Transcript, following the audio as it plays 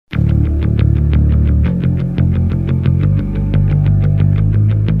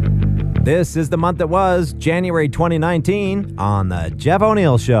This is the month that was January 2019 on the Jeff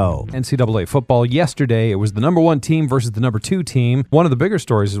O'Neill Show. NCAA football yesterday. It was the number 1 team versus the number 2 team. One of the bigger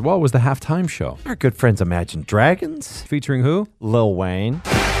stories as well was the halftime show. Our good friends Imagine Dragons. Featuring who? Lil Wayne.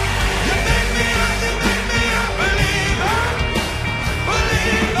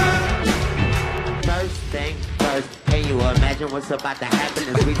 What's about to happen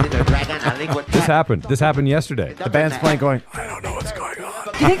is we did a dragon. I think what This happened yesterday. The band's playing going, I don't know what's going on.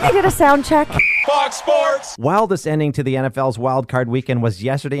 Do you think they did a sound check? Fox Sports! Wildest ending to the NFL's wild card weekend was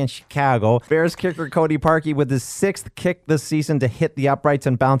yesterday in Chicago. Bears kicker Cody Parkey with his 6th kick this season to hit the uprights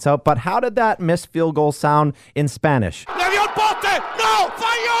and bounce out. But how did that missed field goal sound in Spanish? ¡Le dio el poste! ¡No!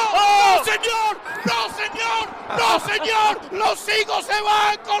 ¡Falló! ¡No, señor! ¡No, señor! ¡No, señor! ¡Los Eagles se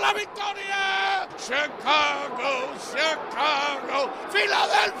van con la victoria! ¡Chicago! ¡Chicago!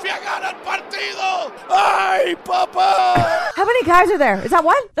 ¡Philadelphia gana el partido! ¡Ay, papá! How many guys are there? Is that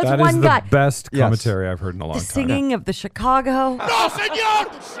one? That's That one is guy. the best commentary I've heard in a long The time. singing of the Chicago. ¡No,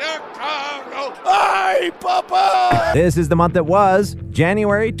 señor! ¡Chicago! ¡Ay, papá! This is the month that was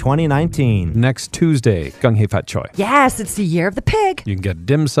January 2019. Next Tuesday, Gung Hei Fat Choi. Yes, it's the year of the pig. You can get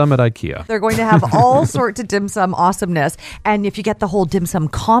dim sum at IKEA. They're going to have all sorts of dim sum awesomeness. And if you get the whole dim sum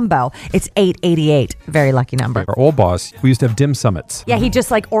combo, it's $8.88. Very lucky number. Our old boss, we used to have dim summits. Yeah, he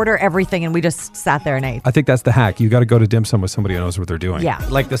just order everything and we just sat there and ate. I think that's the hack. You got to go to dim sum with somebody who knows what they're doing. Yeah.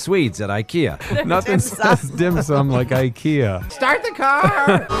 Like the Swedes at IKEA. Nothing says dim sum like IKEA. Start the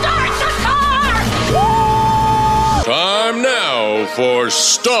car! Time now for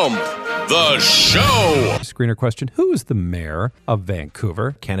Stump the Show! Screener question. Who is the mayor of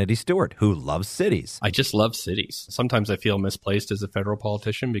Vancouver? Kennedy Stewart, who loves cities. I just love cities. Sometimes I feel misplaced as a federal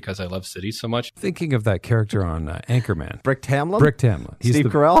politician because I love cities so much. Thinking of that character on Anchorman. Brick Tamlin? Brick Tamlin. Steve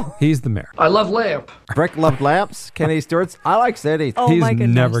Carell? He's the mayor. I love lamp. Brick loved lamps. Kennedy Stewart's, I like cities. Oh, He's my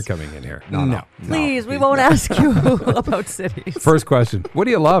goodness. never coming in here. No. Please, we won't ask you about cities. First question. What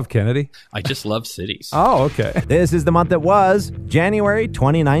do you love, Kennedy? I just love cities. Oh, okay. This is the month that was January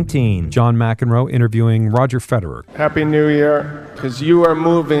 2019. John McEnroe interviewing Roger Federer. Happy New Year, because you are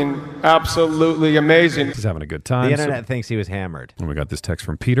moving absolutely amazing. He's having a good time. The internet thinks he was hammered. And we got this text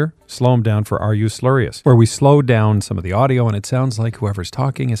from Peter. Slow him down for Are You Slurryous? Where we slow down some of the audio and it sounds like whoever's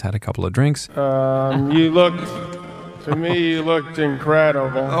talking has had a couple of drinks. You look, to me, you looked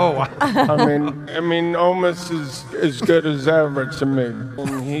incredible. Oh, wow. I mean, almost as good as ever to me.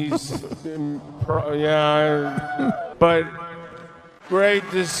 And he's, but great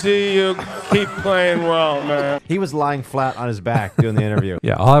to see you keep playing well, man. He was lying flat on his back doing the interview.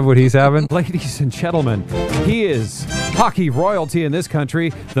 Yeah, I'll have what he's having. Ladies and gentlemen, he is hockey royalty in this country.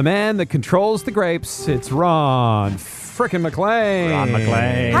 The man that controls the grapes. It's Ron frickin' MacLean. Ron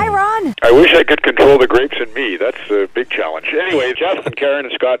MacLean. Hi, Ron. I wish I could control the grapes in me. That's a big challenge. Anyway, Jeff and Karen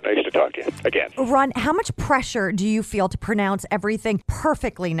and Scott, nice to talk to you again. Ron, how much pressure do you feel to pronounce everything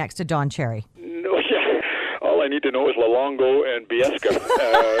perfectly next to Don Cherry? No, yeah. All I need to know is Lalongo and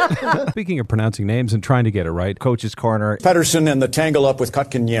Biesca. Speaking of pronouncing names and trying to get it right, Coach's Corner. Pedersen and the tangle up with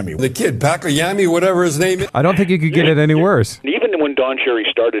Kotkaniemi. The kid, Pakayami, whatever his name is. I don't think you could get it any worse. Even when Don Cherry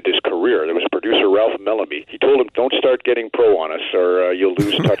started his career, there was a producer, Ralph Mellamy. He told him, don't start getting pro on us or you'll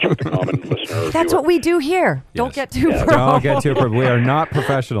lose touch with the common listener. That's what we do here. Yes. Don't get too pro. Don't get too pro. We are not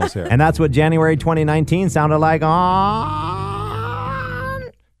professionals here. And that's what January 2019 sounded like on...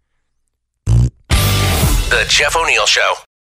 The Jeff O'Neill Show.